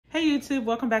YouTube,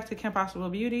 welcome back to Kim Possible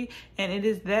Beauty, and it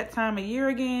is that time of year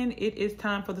again. It is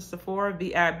time for the Sephora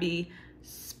VIB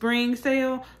spring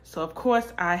sale, so of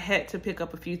course I had to pick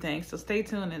up a few things, so stay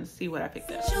tuned and see what I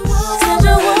picked up.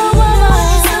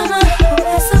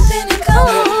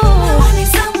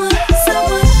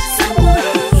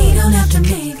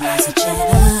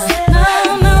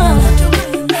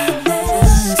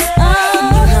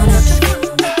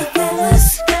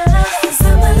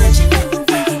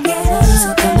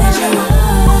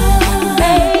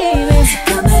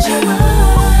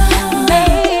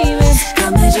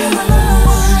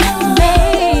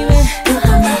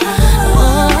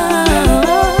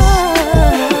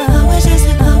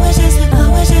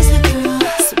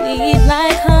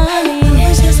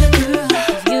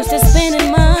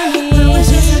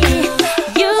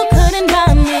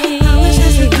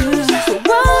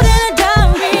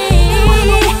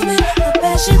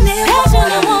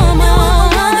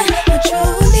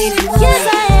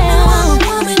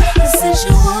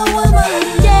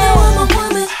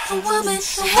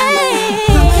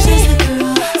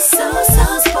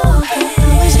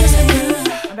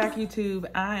 YouTube,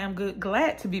 I am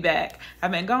glad to be back. I've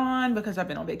been gone because I've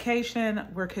been on vacation.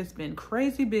 Work has been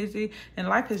crazy busy and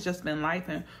life has just been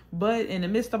lifing. But in the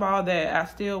midst of all that, I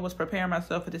still was preparing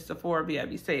myself for this Sephora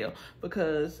VIB sale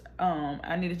because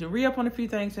I needed to re-up on a few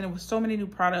things, and there was so many new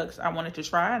products I wanted to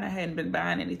try and I hadn't been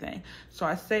buying anything. So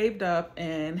I saved up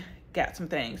and got some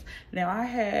things. Now I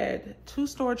had 2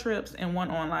 store trips and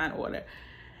 1 online order.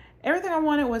 Everything I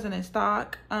wanted wasn't in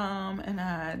stock, and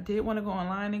I did want to go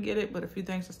online and get it, but a few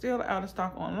things are still out of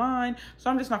stock online, so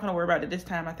I'm just not going to worry about it this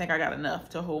time. I think I got enough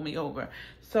to hold me over.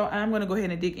 So I'm going to go ahead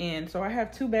and dig in. So I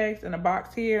have 2 bags in a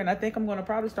box here, and I think I'm going to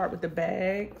probably start with the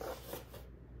bag.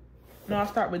 No, I'll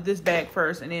start with this bag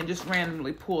first and then just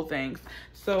randomly pull things.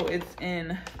 So it's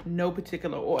in no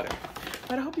particular order.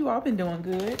 But I hope you all been doing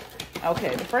good.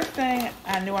 Okay, the first thing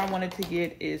I knew I wanted to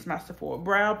get is my Sephora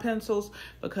brow pencils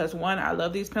because, one, I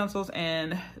love these pencils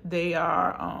and they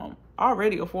are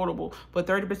already affordable, but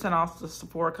 30% off the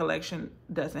Sephora collection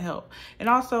doesn't help. And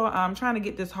also, I'm trying to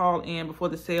get this haul in before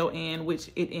the sale ends, which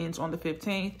it ends on the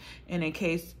 15th. And in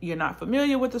case you're not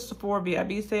familiar with the Sephora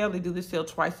VIB sale, they do this sale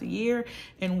twice a year,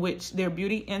 in which they're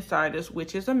Beauty Insiders,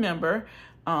 which is a member.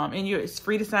 And it's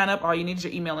free to sign up. All you need is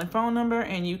your email and phone number,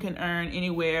 and you can earn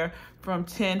anywhere from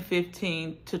 10,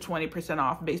 15 to 20%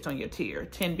 off based on your tier.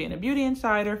 10 being a Beauty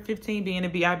Insider, 15 being a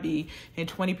VIB, and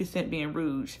 20% being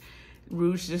Rouge.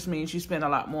 Rouge just means you spend a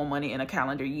lot more money in a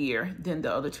calendar year than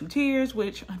the other 2 tiers,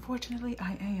 which unfortunately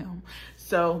I am.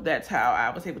 So that's how I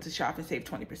was able to shop and save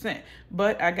 20%.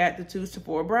 But I got the 2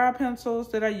 Sephora brow pencils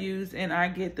that I use, and I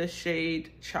get the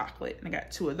shade Chocolate. And I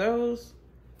got 2 of those.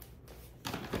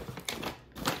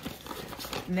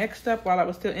 Next up, while I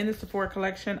was still in the Sephora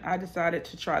collection, I decided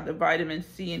to try the Vitamin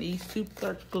C and E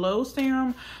Super Glow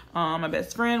Serum. My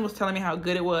best friend was telling me how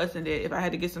good it was, and that if I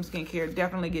had to get some skincare,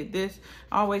 definitely get this.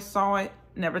 I always saw it,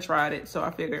 never tried it, so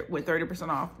I figured with 30%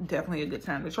 off, definitely a good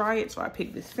time to try it. So I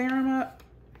picked this serum up.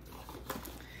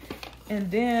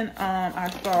 And then I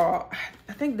saw,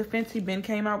 I think the Fenty Ben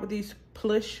came out with these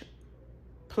plush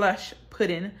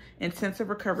pudding intensive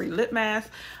recovery lip mask.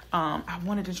 I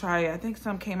wanted to try it. I think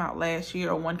some came out last year,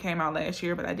 or 1 came out last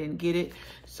year, but I didn't get it,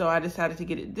 so I decided to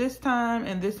get it this time.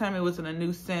 And this time it was in a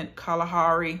new scent,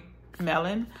 Kalahari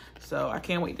Melon, so I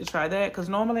can't wait to try that, because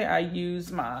normally I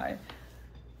use my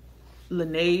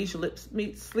Laneige lip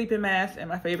sleeping mask, and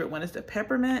my favorite one is the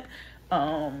peppermint,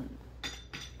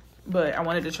 but I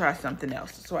wanted to try something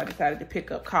else, so I decided to pick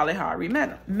up Kalahari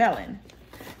Melon.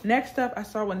 Next up, I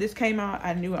saw when this came out,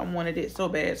 I knew I wanted it so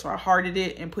bad, so I hearted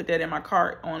it and put that in my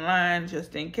cart online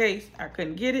just in case I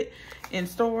couldn't get it in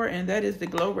store, and that is the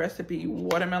Glow Recipe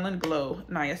Watermelon Glow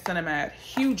Niacinamide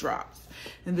Hue Drops.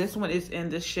 And this one is in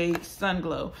the shade Sun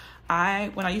Glow.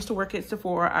 When I used to work at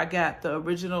Sephora, I got the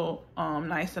original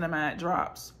niacinamide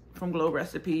drops from Glow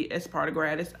Recipe as part of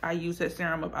gratis. I used that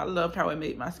serum up. I loved how it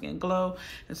made my skin glow,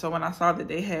 and so when I saw that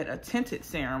they had a tinted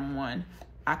serum one,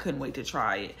 I couldn't wait to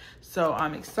try it. So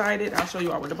I'm excited. I'll show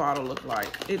you all what the bottle looked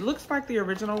like. It looks like the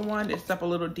original one, except a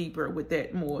little deeper with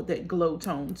that glow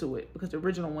tone to it, because the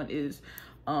original one is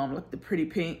like the pretty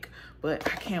pink. But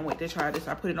I can't wait to try this.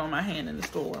 I put it on my hand in the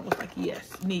store and was like,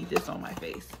 yes, need this on my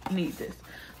face, need this.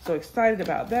 So excited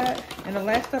about that. And the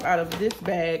last stuff out of this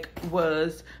bag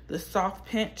was the Soft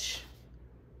Pinch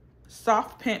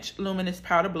Luminous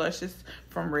Powder Blushes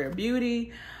from Rare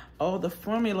Beauty. Oh, the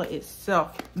formula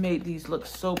itself made these look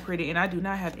so pretty. And I do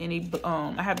not have any,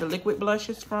 I have the liquid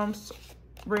blushes from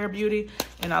Rare Beauty,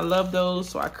 and I love those,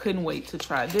 so I couldn't wait to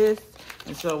try this.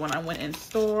 And so when I went in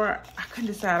store, I couldn't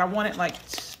decide. I wanted like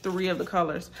 3 of the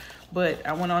colors, But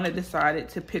I went on and decided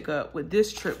to pick up with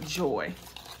this trip Joy,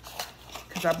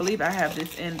 because I believe I have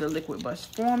this in the Liquid Brush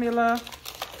formula.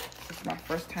 It's my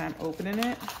first time opening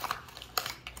it.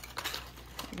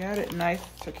 I got it nice,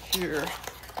 secure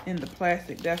in the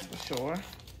plastic, that's for sure.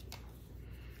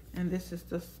 And this is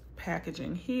the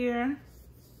packaging here.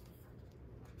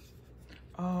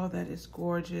 Oh, that is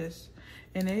gorgeous.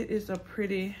 And it is a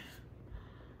pretty,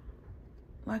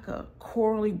 like a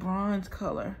corally bronze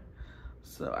color.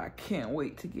 So I can't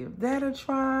wait to give that a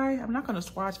try. I'm not gonna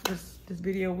swatch this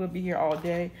video, we'll be here all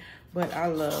day, but I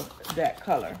love that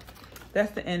color.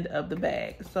 That's the end of the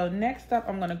bag. So next up,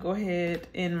 I'm gonna go ahead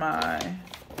in my,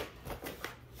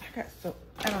 I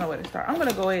don't know where to start. I'm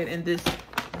gonna go ahead in this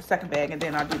second bag and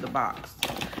then I'll do the box.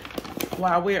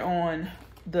 While we're on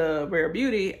the Rare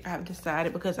Beauty, I've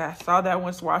decided, because I saw that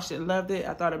one, swatched it, loved it,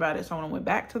 I thought about it, so I went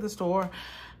back to the store.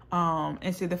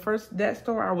 And see, that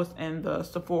store I was in the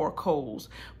Sephora Kohl's,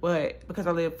 but because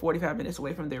I live 45 minutes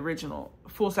away from the original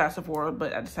full-size Sephora,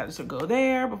 but I decided to go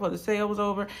there before the sale was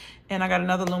over. And I got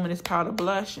another luminous powder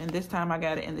blush, and this time I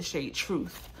got it in the shade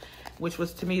Truth, which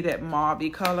was to me that mauve-y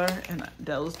color. And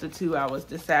those the two I was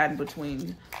deciding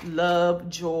between: Love,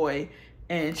 Joy,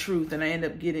 and Truth. And I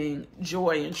ended up getting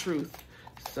Joy and Truth.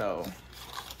 So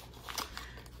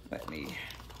let me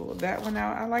pull that one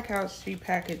out. I like how she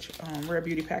packaged, Rare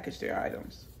Beauty packaged their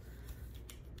items.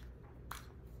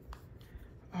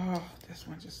 Oh, this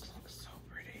one just looks so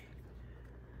pretty.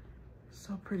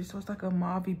 So pretty. So it's like a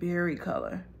mauve berry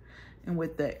color and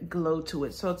with that glow to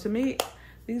it. So to me,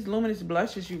 these luminous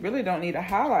blushes, you really don't need a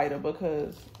highlighter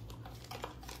because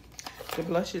the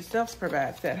blush itself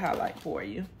provides that highlight for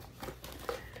you.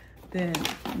 Then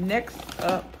next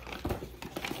up,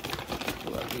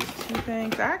 these two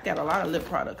things. I got a lot of lip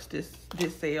products this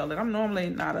sale, and I'm normally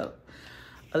not a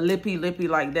lippy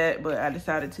like that, but I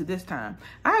decided to this time.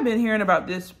 I've been hearing about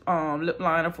this lip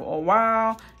liner for a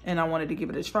while, and I wanted to give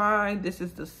it a try. This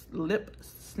is the Lip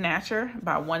Snatcher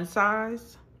by One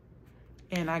Size,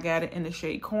 and I got it in the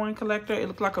shade Coin Collector. It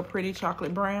looked like a pretty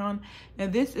chocolate brown,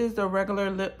 and this is the regular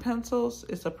lip pencils.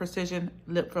 It's a precision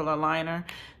lip filler liner.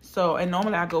 So, and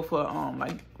normally I go for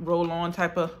like roll-on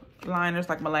type of liners,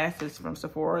 like Molasses from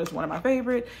Sephora is one of my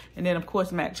favorite, and then of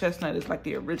course Matte Chestnut is like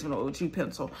the original OG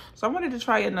pencil. So I wanted to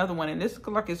try another one, and this looks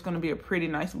like it's going to be a pretty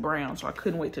nice brown, so I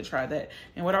couldn't wait to try that.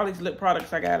 And with all these lip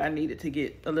products I got, I needed to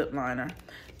get a lip liner.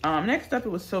 Next up, it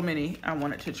was so many I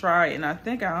wanted to try, and I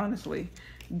think I honestly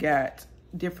got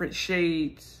different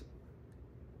shades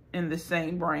in the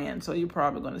same brand, so you're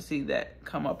probably going to see that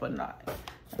come up or not.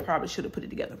 I probably should have put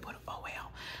it together, but oh well.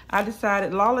 I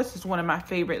decided Lawless is one of my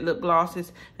favorite lip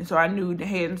glosses, and so I knew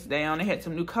hands down they had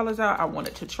some new colors out. I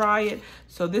wanted to try it.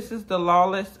 So this is the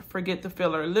Lawless Forget the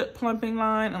Filler Lip Plumping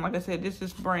line, and like I said, this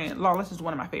is Lawless is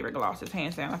one of my favorite glosses,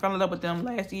 hands down. I fell in love with them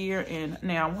last year, and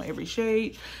now I want every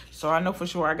shade. So I know for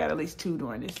sure I got at least 2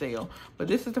 during this sale. But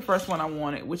this is the first one I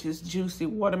wanted, which is Juicy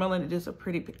Watermelon. It is a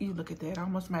pretty, you look at that, I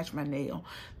almost matched my nail.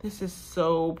 This is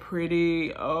so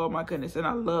pretty. Oh my goodness, and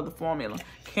I love the formula.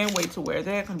 Can't wait to wear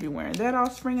that. Gonna be wearing that all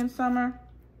spring and summer.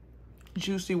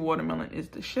 Juicy Watermelon is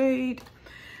the shade.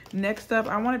 Next up,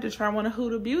 I wanted to try one of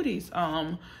Huda Beauty's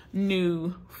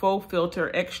new Faux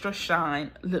Filter Extra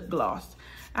Shine Lip Gloss.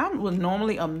 I was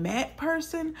normally a matte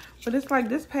person, but it's like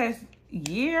this past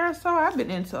year or so, I've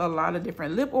been into a lot of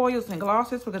different lip oils and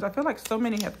glosses because I feel like so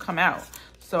many have come out.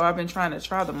 So I've been trying to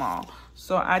try them all.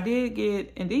 So I did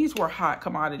get, and these were hot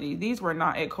commodity. These were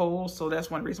not at Kohl's, so that's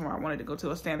one reason why I wanted to go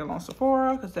to a standalone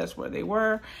Sephora, because that's where they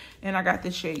were. And I got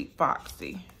the shade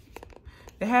Foxy.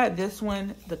 They had this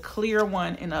one, the clear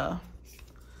one, in a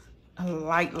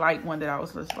light one that I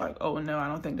was just like, oh no, I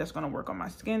don't think that's gonna work on my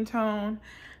skin tone.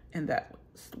 And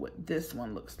that's what this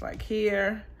one looks like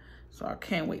here. So I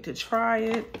can't wait to try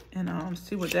it and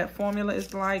see what that formula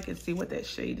is like and see what that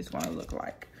shade is gonna look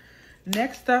like.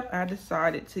 Next up, I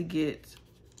decided to get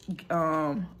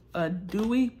a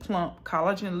Dewy Plump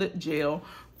Collagen Lip Gel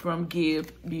from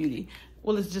Give Beauty.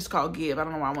 Well, it's just called Give. I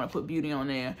don't know why I want to put Beauty on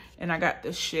there. And I got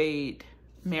the shade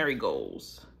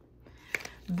Marigolds.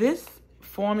 This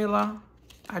formula,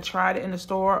 I tried it in the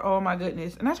store. Oh my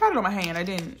goodness. And I tried it on my hand. I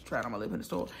didn't try it on my lip in the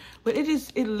store. But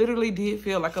it literally did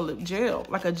feel like a lip gel,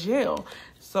 like a gel.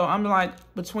 So I'm like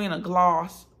between a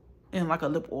gloss and like a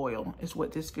lip oil is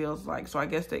what this feels like. So I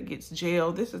guess that gets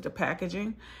gel. This is the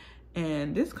packaging.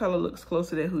 And this color looks close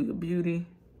to that Huda Beauty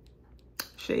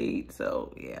shade.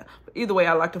 So yeah. But either way,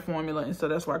 I like the formula. And so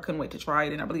that's why I couldn't wait to try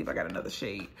it. And I believe I got another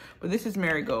shade. But this is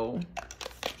Marigold.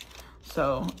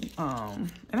 So,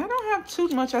 and I don't have too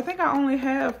much. I think I only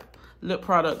have lip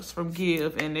products from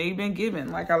Give, and they've been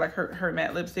giving. Like, I like her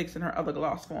matte lipsticks and her other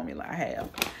gloss formula I have.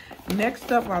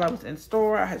 Next up, while I was in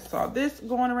store, I had saw this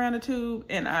going around the tube,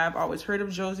 and I've always heard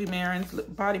of Josie Maran's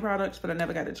body products, but I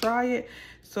never got to try it.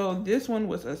 So this one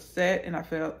was a set, and I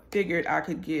figured I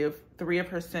could give 3 of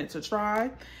her scents a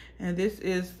try. And this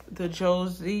is the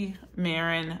Josie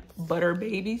Maran Butter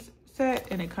Babies set,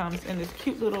 and it comes in this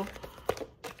cute little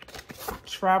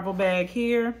travel bag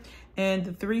here. And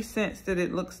the 3 scents that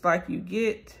it looks like you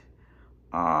get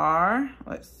are,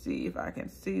 let's see if I can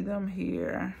see them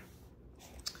here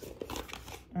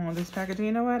on this packaging.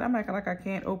 You know what? I'm acting like I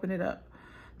can't open it up.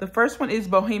 The first one is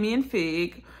Bohemian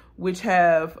Fig, which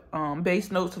have base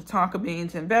notes of tonka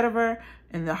beans and vetiver,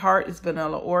 and the heart is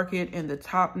vanilla orchid, and the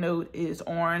top note is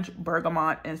orange,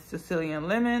 bergamot, and Sicilian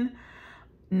lemon.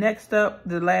 Next up,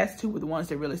 the last 2 were the ones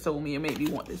that really sold me and made me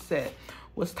want this set,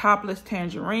 was Topless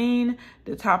Tangerine.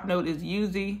 The top note is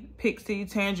Yuzu, Pixie,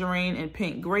 Tangerine, and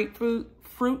Pink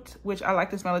Grapefruit, which I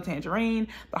like the smell of tangerine.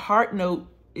 The heart note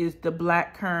is the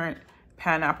black currant,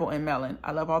 pineapple, and melon.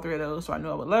 I love all 3 of those, so I knew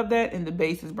I would love that. And the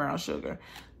base is brown sugar.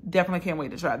 Definitely can't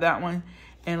wait to try that one.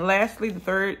 And lastly, the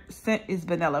 3rd scent is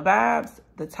Vanilla Vibes.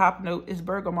 The top note is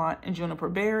bergamot and juniper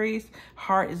berries.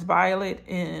 Heart is violet,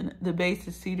 and the base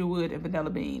is cedarwood and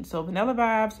vanilla bean. So Vanilla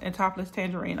Vibes and Topless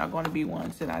Tangerine are going to be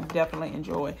ones that I definitely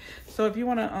enjoy. So if you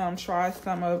want to try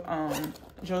some of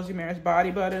Josie Maran's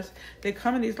body butters, they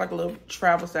come in these like little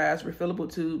travel size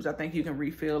refillable tubes. I think you can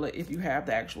refill it if you have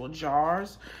the actual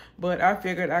jars. But I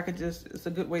figured I could just, it's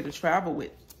a good way to travel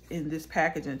with in this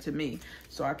packaging to me.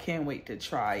 So I can't wait to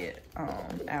try it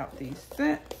out, these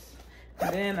scents.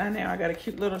 And then now I got a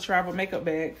cute little travel makeup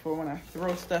bag for when I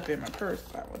throw stuff in my purse.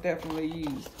 I will definitely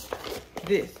use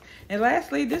this. And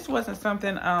lastly, this wasn't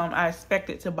something I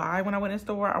expected to buy when I went in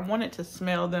store. I wanted to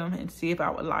smell them and see if I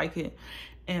would like it.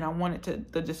 And I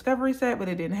wanted the Discovery set, but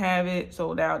it didn't have it.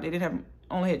 Sold out. They didn't have,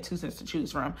 only had 2 scents to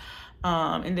choose from.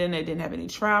 And then they didn't have any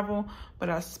travel,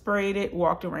 but I sprayed it,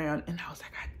 walked around, and I was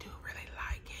like, I do really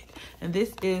like it. And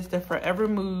this is the Forever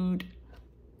Mood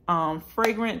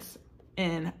fragrance,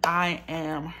 and I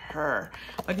Am Her.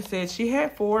 Like I said, she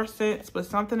had 4 scents, but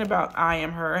something about I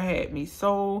Am Her had me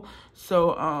sold.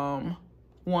 So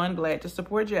one, glad to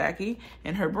support Jackie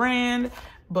and her brand,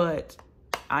 but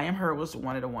I Am Her was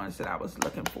one of the ones that I was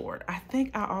looking for. I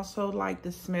think I also like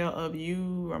the smell of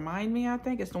You Remind Me. I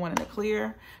think it's the one in the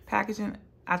clear packaging.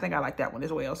 I think I like that one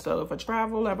as well. So if a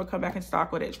travel ever come back in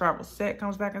stock, or that travel set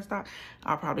comes back in stock,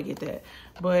 I'll probably get that.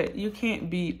 But you can't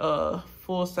beat a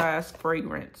full-size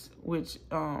fragrance, which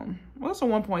well, it's a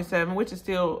 1.7, which is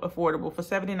still affordable for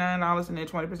 $79 and then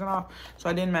 20% off. So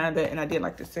I didn't mind that, and I did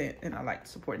like the scent, and I liked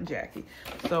supporting Jackie.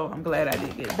 So I'm glad I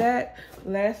did get that.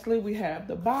 Lastly, we have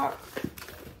the box.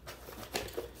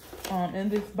 In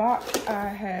this box, I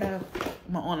have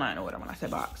my online order. When I say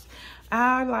box,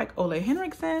 I like Ole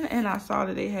Henriksen, and I saw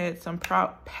that they had some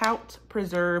Pout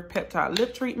Preserve Peptide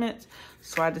Lip Treatments.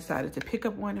 So I decided to pick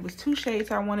up one. It was 2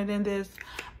 shades I wanted in this.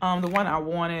 The one I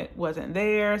wanted wasn't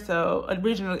there. So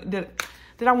originally, that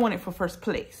I wanted for first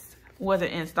place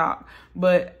wasn't in stock.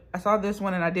 But I saw this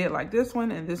one, and I did like this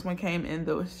one. And this one came in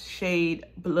the shade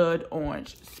Blood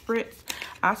Orange Spritz.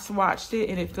 I swatched it,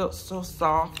 and it felt so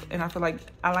soft. And I feel like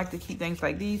I like to keep things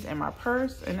like these in my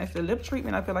purse. And that's the lip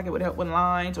treatment. I feel like it would help with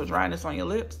lines or dryness on your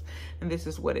lips. And this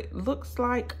is what it looks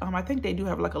like. I think they do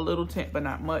have like a little tint, but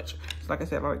not much. So like I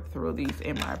said, I like to throw these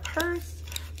in my purse.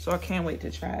 So I can't wait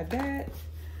to try that.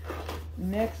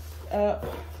 Next up,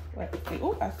 let's see.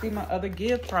 Oh, I see my other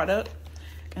Give product.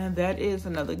 And that is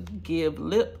another Give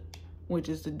lip, which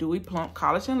is the Dewy Plump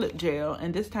Collagen Lip Gel.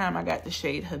 And this time I got the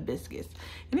shade Hibiscus.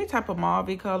 Any type of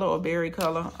mauve color or berry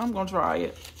color, I'm going to try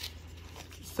it.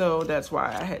 So that's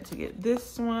why I had to get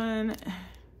this one.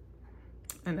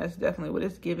 And that's definitely what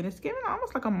it's giving. It's giving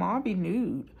almost like a mauve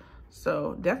nude.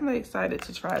 So definitely excited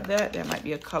to try that. That might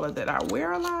be a color that I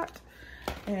wear a lot.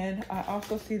 And I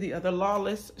also see the other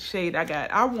Lawless shade I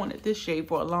got. I wanted this shade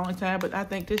for a long time, but I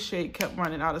think this shade kept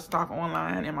running out of stock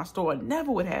online, and my store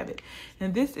never would have it.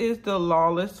 And this is the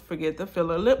Lawless Forget the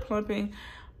Filler Lip Plumping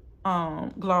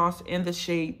gloss in the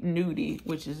shade Nudie,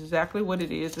 which is exactly what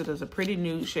it is. It is a pretty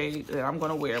nude shade that I'm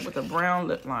going to wear with a brown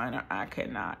lip liner. I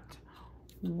cannot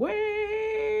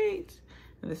wait.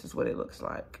 And this is what it looks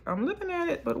like. I'm looking at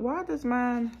it, but why does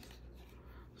mine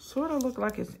sort of look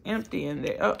like it's empty in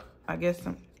there? Oh, I guess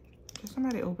did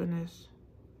somebody open this?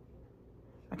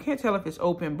 I can't tell if it's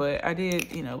open, but I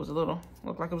did, you know, it was a little,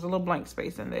 looked like it was a little blank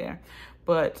space in there.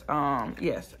 But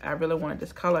yes, I really wanted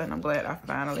this color, and I'm glad I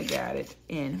finally got it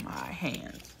in my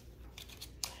hands.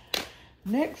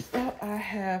 Next up, I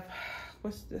have,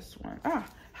 what's this one?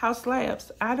 House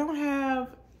Labs. I don't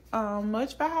have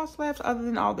much by House Labs other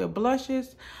than all their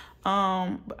blushes.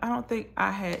 But I don't think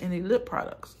I had any lip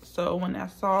products. So when I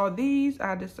saw these,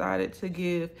 I decided to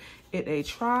give it a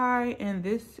try. And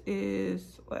this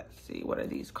is, let's see, what are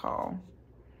these called?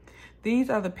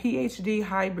 These are the PhD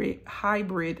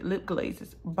hybrid lip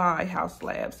glazes by House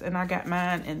Labs. And I got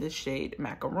mine in the shade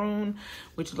Macaroon,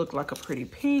 which looked like a pretty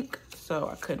pink. So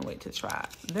I couldn't wait to try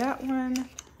that one.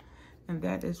 And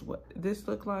that is what this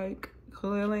looked like.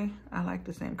 Clearly, I like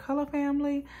the same color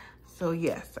family. So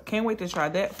yes, I can't wait to try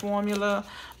that formula.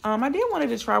 I did wanted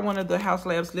to try one of the House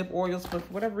Labs lip oils, but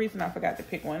for whatever reason, I forgot to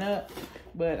pick one up.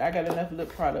 But I got enough lip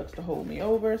products to hold me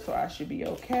over, so I should be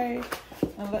okay.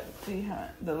 And let's see how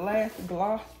the last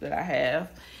gloss that I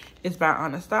have is by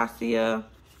Anastasia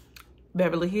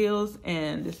Beverly Hills,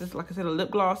 and this is, like I said, a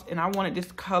lip gloss, and I wanted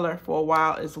this color for a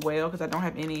while as well because I don't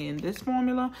have any in this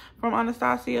formula from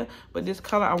Anastasia, but this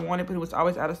color I wanted, but it was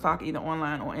always out of stock either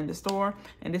online or in the store.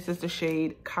 And this is the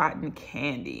shade Cotton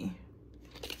Candy,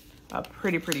 a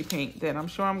pretty pink that I'm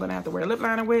sure I'm gonna have to wear a lip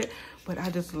liner with, but I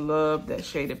just love that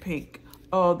shade of pink.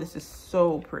 Oh, this is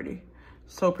so pretty.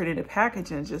 So pretty. The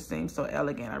packaging just seems so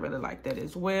elegant. I really like that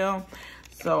as well.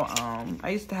 So I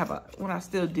used to have I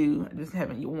still do, I just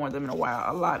haven't worn them in a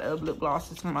while, a lot of lip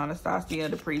glosses from Anastasia,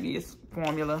 the previous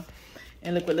formula,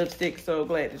 and liquid lipstick. So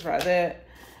glad to try that.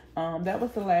 That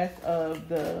was the last of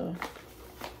the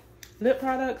lip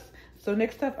products. So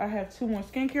next up, I have 2 more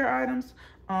skincare items.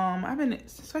 I've been,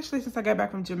 especially since I got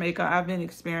back from Jamaica, I've been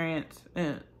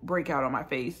experiencing breakout on my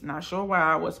face. Not sure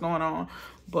why, what's going on,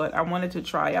 but I wanted to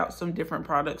try out some different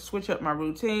products, switch up my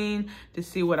routine to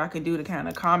see what I can do to kind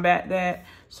of combat that.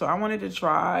 So I wanted to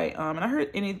try, and I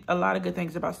heard a lot of good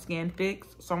things about Skin Fix,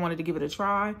 so I wanted to give it a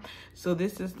try. So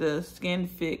this is the Skin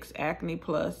Fix Acne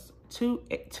Plus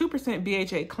 2%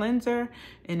 BHA cleanser,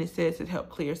 and it says it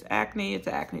helps clears acne. It's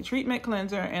an acne treatment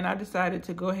cleanser, and I decided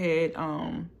to go ahead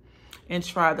and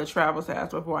try the travel size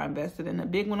before I invested in the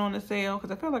big one on the sale,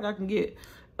 because I feel like I can get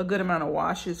a good amount of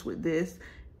washes with this,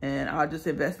 and I'll just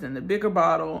invest in the bigger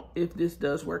bottle if this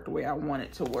does work the way I want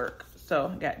it to work.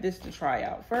 So I got this to try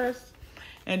out first.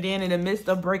 And then in the midst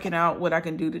of breaking out what I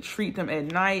can do to treat them at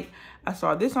night, I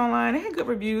saw this online. It had good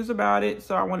reviews about it,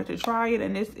 so I wanted to try it.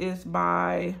 And this is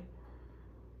by,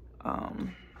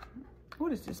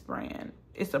 what is this brand?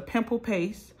 It's a pimple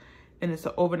paste, and it's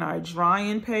an overnight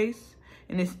drying paste.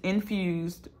 And it's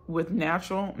infused with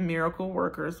natural miracle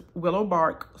workers, willow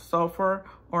bark, sulfur,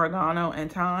 oregano,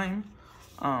 and thyme.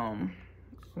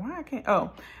 Why I can't,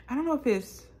 oh, I don't know if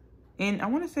it's in, I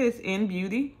want to say it's in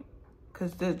Beauty,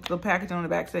 because the packaging on the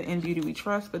back said In Beauty We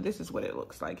Trust, but this is what it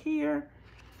looks like here.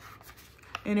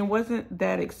 And it wasn't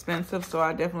that expensive, so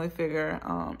I definitely figure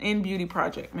In Beauty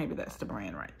Project, maybe that's the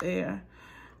brand right there.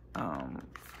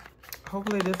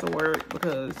 Hopefully this will work,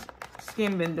 because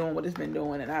skin been doing what it's been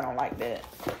doing, and I don't like that.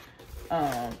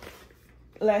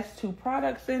 Last 2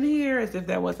 products in here, as if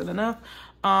that wasn't enough.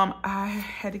 I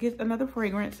had to get another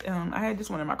fragrance. I had this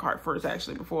one in my cart first,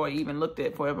 actually, before I even looked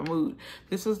at Forever Mood.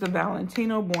 This was the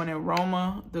Valentino Born in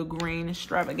Roma, the green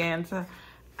extravaganza.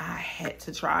 I had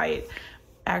to try it.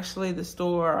 Actually, the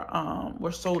store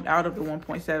were sold out of the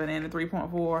 1.7 and the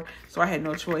 3.4, so I had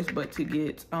no choice but to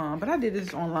get, but I did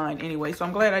this online anyway, so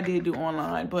I'm glad I did do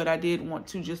online, but I did want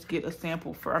to just get a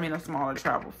sample for, a smaller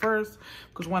travel first,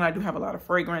 because one, I do have a lot of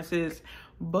fragrances,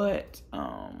 but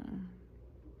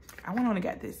I went on and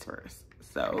got this first,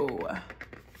 so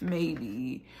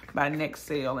maybe by next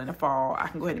sale in the fall, I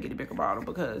can go ahead and get a bigger bottle,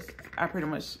 because I pretty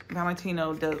much,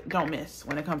 Valentino don't miss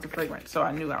when it comes to fragrance, so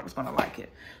I knew I was gonna like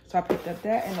it. So I picked up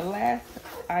that, and the last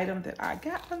item that I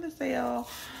got from the sale,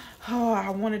 oh, I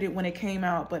wanted it when it came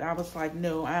out, but I was like,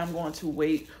 no, I'm going to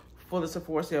wait for the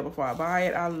Sephora sale before I buy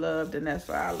it. I love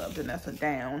Danessa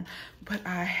down, but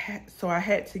I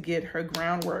had to get her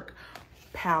Groundwork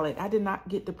palette. I did not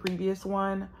get the previous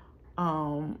one.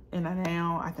 And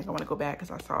now I think I want to go back,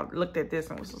 because I looked at this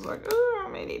and was just like, oh, I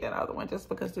may need another one just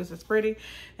because this is pretty.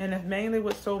 And that's mainly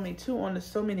what sold me too, on the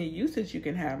so many usage you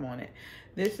can have on it.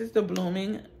 This is the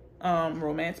Blooming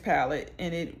Romance palette,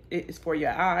 and it is for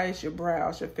your eyes, your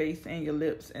brows, your face, and your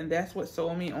lips. And that's what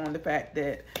sold me on the fact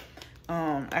that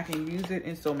I can use it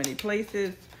in so many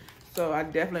places. So I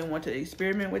definitely want to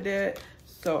experiment with that.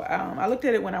 So I looked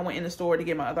at it when I went in the store to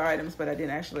get my other items, but I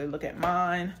didn't actually look at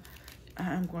mine.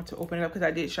 I'm going to open it up, because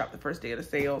I did shop the first day of the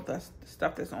sale. The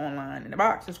stuff that's online in the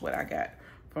box is what I got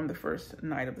from the first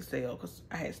night of the sale, because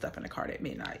I had stuff in the cart at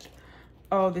midnight.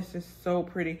 Oh, this is so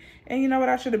pretty. And you know what?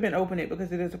 I should have been opening it,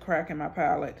 because it is a crack in my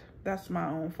palette. That's my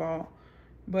own fault.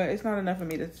 But it's not enough for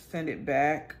me to send it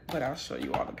back, but I'll show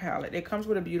you all the palette. It comes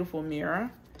with a beautiful mirror.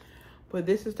 But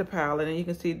this is the palette, and you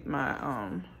can see my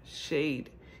shade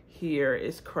here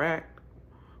is cracked,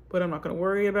 but I'm not gonna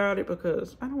worry about it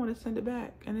because I don't want to send it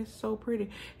back, and it's so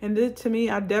pretty. And this, to me,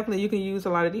 you can use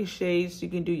a lot of these shades. You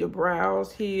can do your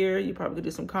brows here. You probably could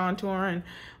do some contouring.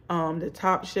 The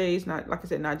top shades, not, like I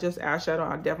said, not just eyeshadow.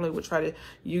 I definitely would try to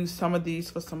use some of these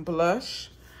for some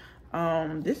blush.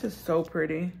 This is so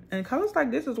pretty, and colors like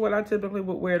this is what I typically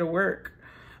would wear to work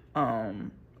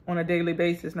on a daily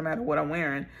basis, no matter what I'm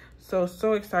wearing.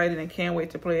 So excited and can't wait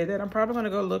to play that. I'm probably gonna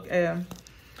go look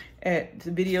at the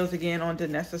videos again on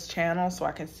Danessa's channel so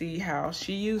I can see how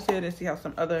she used it and see how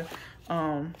some other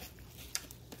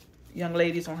young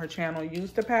ladies on her channel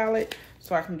use the palette,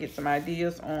 so I can get some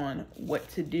ideas on what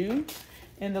to do.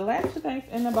 And the last two things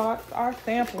in the box are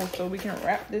samples, so we can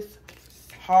wrap this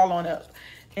haul on up.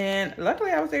 And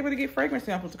luckily I was able to get fragrance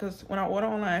samples, because when I order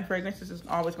online, fragrances is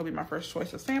always gonna be my first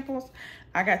choice of samples.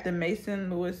 I got the Maison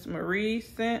Louis Marie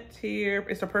scent here.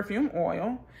 It's a perfume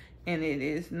oil, and it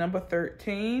is number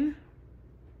 13.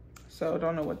 So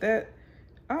don't know what that,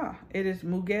 it is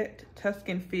Muguet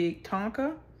Tuscan Fig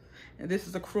Tonka. And this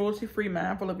is a cruelty-free,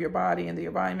 mindful of your body and the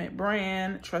environment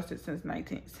brand, trusted since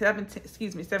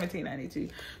 1792.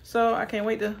 So I can't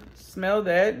wait to smell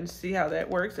that and see how that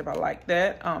works, if I like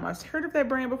that. I've heard of that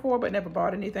brand before, but never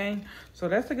bought anything. So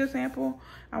that's a good sample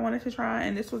I wanted to try.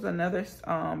 And this was another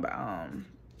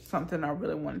something I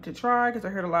really wanted to try, because I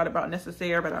heard a lot about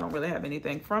Necessaire, but I don't really have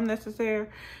anything from Necessaire.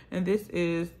 And this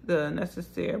is the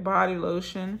Necessaire body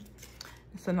lotion.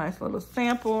 It's a nice little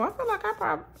sample. I feel like I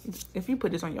probably, if you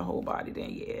put this on your whole body, then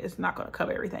yeah, it's not gonna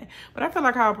cover everything. But I feel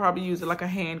like I'll probably use it like a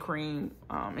hand cream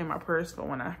in my purse for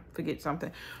when I forget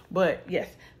something. But yes,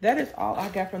 that is all I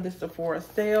got from this Sephora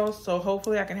sale. So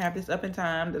hopefully I can have this up in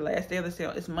time. The last day of the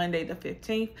sale is Monday the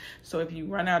 15th. So if you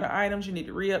run out of items, you need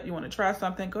to re-up, you wanna try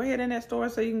something, go ahead in that store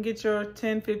so you can get your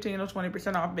 10, 15, or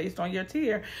 20% off based on your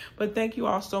tier. But thank you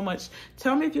all so much.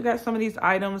 Tell me if you got some of these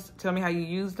items. Tell me how you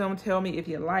use them. Tell me if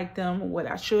you like them, what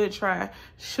I should try,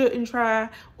 shouldn't try,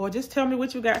 or just tell me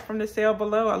what you got from the sale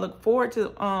below. I look forward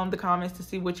to the comments to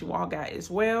see what you all got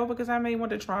as well, because I may want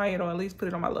to try it, or at least put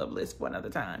it on my love list for another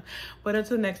time. But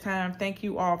until next time, thank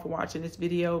you all for watching this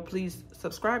video. Please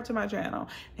subscribe to my channel,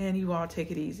 and you all take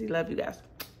it easy. Love you guys.